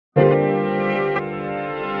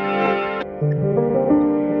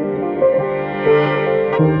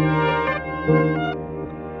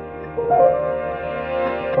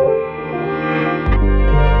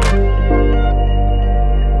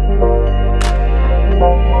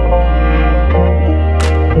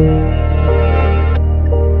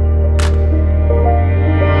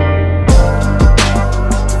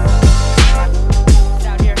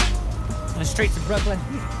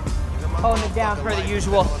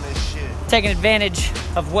usual, taking advantage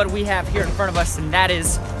of what we have here in front of us, and that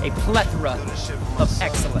is a plethora of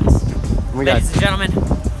excellence. Ladies and gentlemen,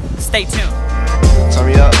 stay tuned. Turn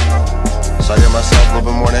me up, so I get myself a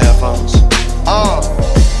little bit more than headphones.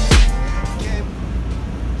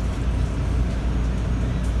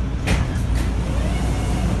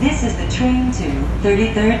 This is the train to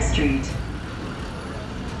 33rd Street.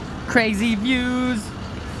 Crazy views.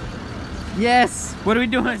 Yes. What are we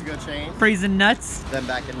doing? Let's go change. Freezing nuts. Then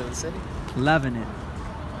back into the city. Loving it.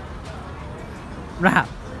 Rap.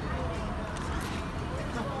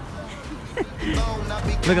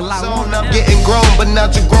 Look a lot warmer. I'm getting grown, but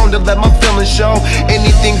not too grown to let my feelings show.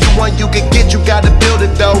 Anything you want, you can get, you gotta build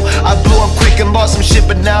it though. I blew up quick and lost some shit,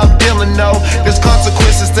 but now I'm dealing no. There's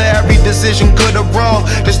consequences to every decision, good or wrong.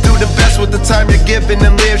 Just do the best with the time you're given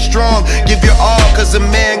and live strong. Give your all, cause a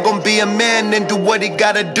man gon' be a man and do what he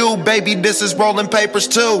gotta do. Baby, this is rolling papers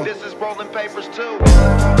too. This is rolling papers too.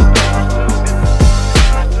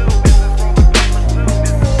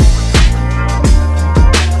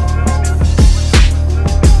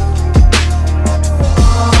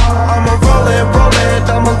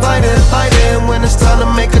 I'ma light it, when it's time to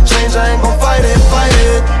make a change, I ain't gon' fight it.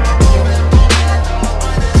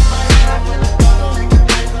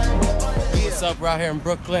 What's up, we're out here in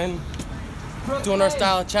Brooklyn, doing our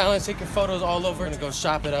style challenge, taking photos all over. We're gonna go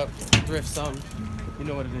shop it up, thrift some, you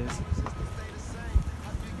know what it is.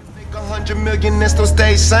 100 million and still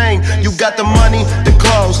stay sane. You got the money, the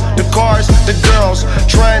clothes, the cars, the girls.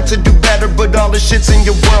 Trying to do better, but all the shit's in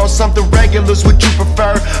your world. Something regular's what you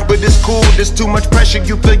prefer, but it's cool, there's too much pressure,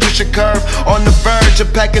 you feel you should curve. On the verge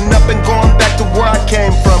of packing up and going back to where I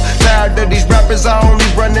came from. Tired of these rappers, I only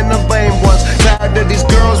run in the lame ones. Tired of these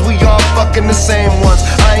girls, we all fucking the same ones.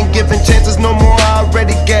 I ain't giving chances no more, I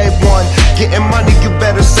already gave one. Getting money, you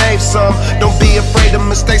better save some. Don't be afraid of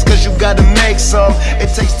mistakes, cause you gotta make some.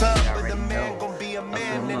 It takes time.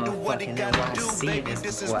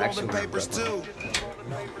 Well, actually,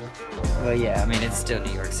 well, yeah, I mean, it's still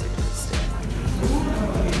New York City, but still.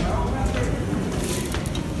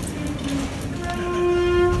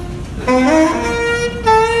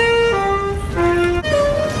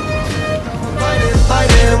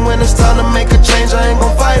 Fight it, when it's time to make a change, I ain't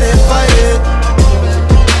gon' fight it.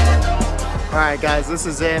 Alright guys, this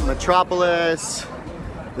is it, Metropolis.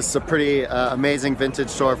 This is a pretty amazing vintage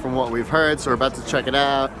store from what we've heard, so we're about to check it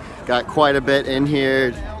out. Got quite a bit in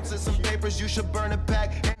here.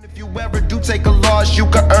 If you ever do take a loss, you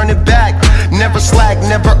can earn it back. Never slack,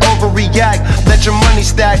 never overreact. Let your money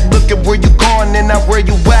stack. Look at where you going and not where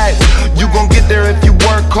you at. You gon' get there if you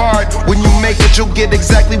work hard. When you make it, you'll get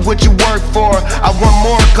exactly what you work for. I want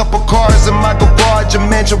more, a couple cars in my garage, a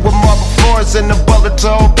mansion with marble floors and a bullet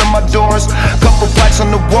to open my doors. Couple plaques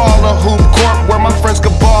on the wall, a hoop court where my friends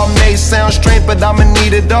could ball. May sound strange, but I'ma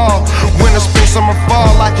need it all. Winter, spring, summer,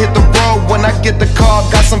 fall, I hit the road when I get the call.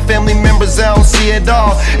 Got some family members, I don't see it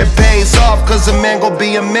all. It pays off, cause a man gon'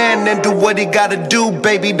 be a man and do what he gotta do.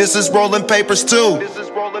 Baby, this is rolling papers too. This is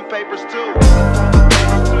rolling papers too.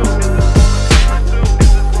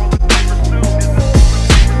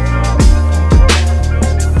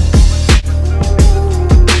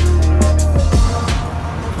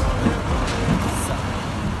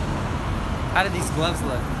 How do these gloves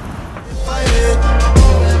look?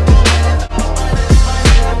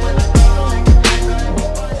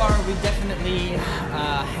 We definitely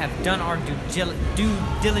have done our due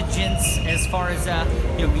diligence as far as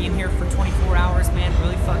you know, being here for 24 hours, man.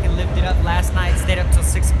 Really fucking lived it up last night. Stayed up till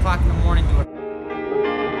 6 o'clock in the morning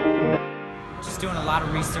just doing a lot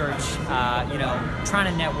of research, you know, trying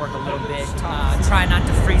to network a little bit, trying not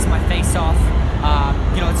to freeze my face off.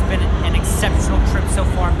 You know, it's been an exceptional trip so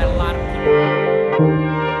far. Met a lot of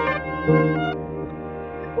people.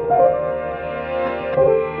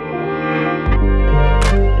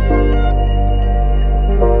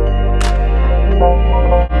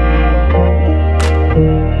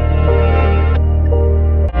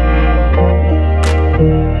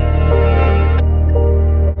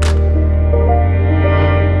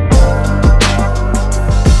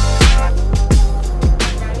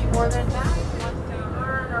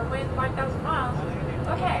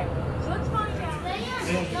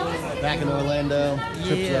 Back in Orlando,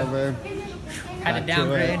 trip's over. Had to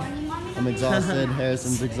downgrade. I'm exhausted,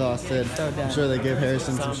 Harrison's exhausted. So I'm sure they give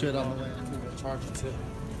Harrison some shit on the way. Charge it too.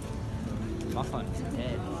 My phone is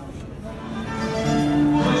dead.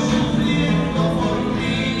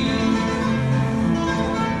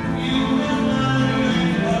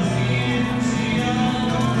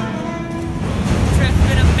 Trip's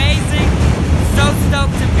been amazing. So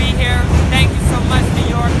stoked to be here. Thank you so much, New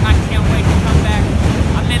York.